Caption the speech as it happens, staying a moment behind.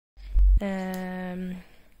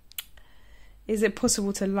Is it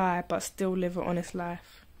possible to lie but still live an honest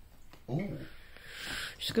life? Ooh.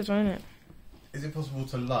 It's a good one, isn't it? Is it possible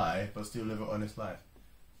to lie but still live an honest life?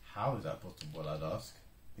 How is that possible, I'd ask?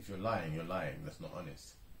 If you're lying, you're lying. That's not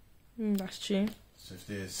honest. That's true. So if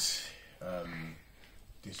there's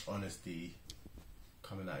dishonesty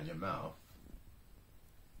coming out of your mouth,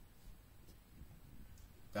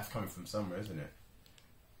 that's coming from somewhere, isn't it?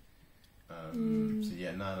 So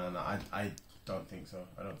yeah, no. I don't think so.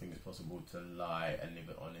 I don't think it's possible to lie and live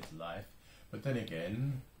an honest life. But then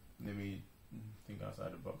again, let me think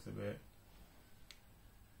outside the box a bit.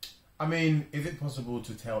 I mean, is it possible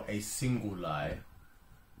to tell a single lie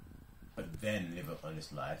but then live an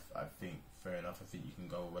honest life? I think fair enough. I think you can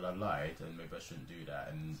go, well, I lied and maybe I shouldn't do that,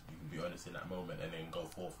 and you can be honest in that moment and then go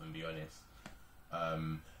forth and be honest.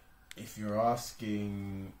 If you're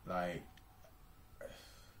asking, like,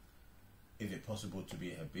 is it possible to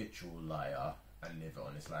be a habitual liar and live an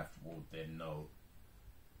honest life? Well, then no.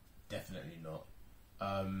 Definitely not.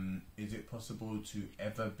 Is it possible to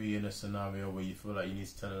ever be in a scenario where you feel like you need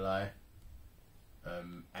to tell a lie,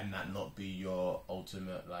 and that not be your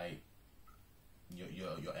ultimate, like, your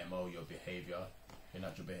MO, your behaviour, your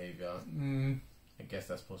natural behaviour? I guess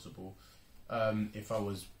that's possible. If I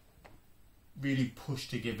was really pushed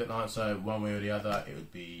to give an answer one way or the other, it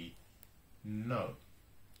would be no.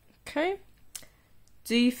 Okay.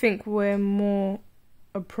 Do you think we're more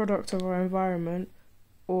a product of our environment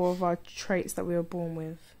or of our traits that we were born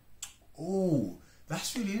with? Oh,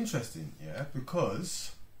 that's really interesting, yeah,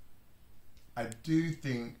 because I do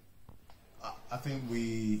think, I think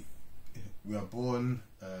we are born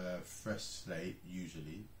fresh slate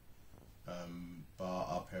usually, but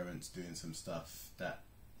our parents doing some stuff that,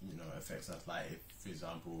 you know, affects us. Like, if, for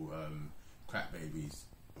example, crack babies,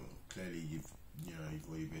 well, clearly you've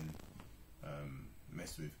already been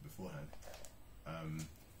messed with beforehand,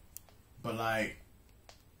 but like,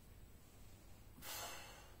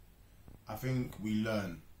 I think we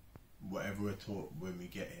learn whatever we're taught when we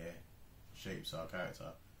get here shapes our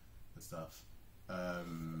character and stuff.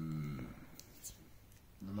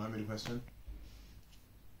 Remind me the question.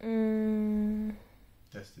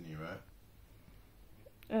 Destiny, right?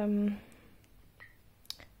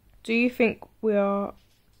 Do you think we are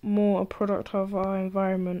more a product of our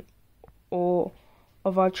environment or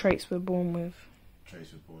of our traits we're born with?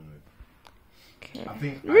 Traits we're born with. Okay. I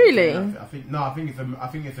think really. I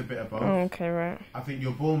think it's a bit of both. Oh, okay, right. I think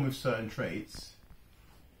you're born with certain traits,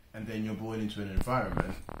 and then you're born into an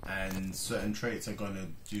environment, and certain traits are gonna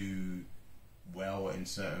do well in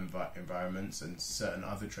certain environments, and certain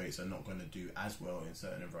other traits are not gonna do as well in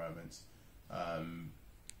certain environments.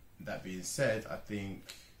 That being said, I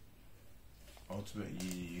think ultimately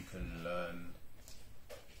you can learn,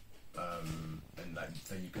 and like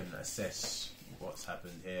then you can assess what's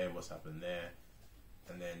happened here, what's happened there,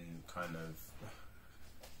 and then kind of.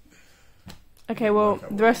 Okay, well,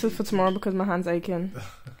 the rest is for tomorrow because my hand's aching.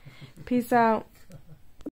 Peace out.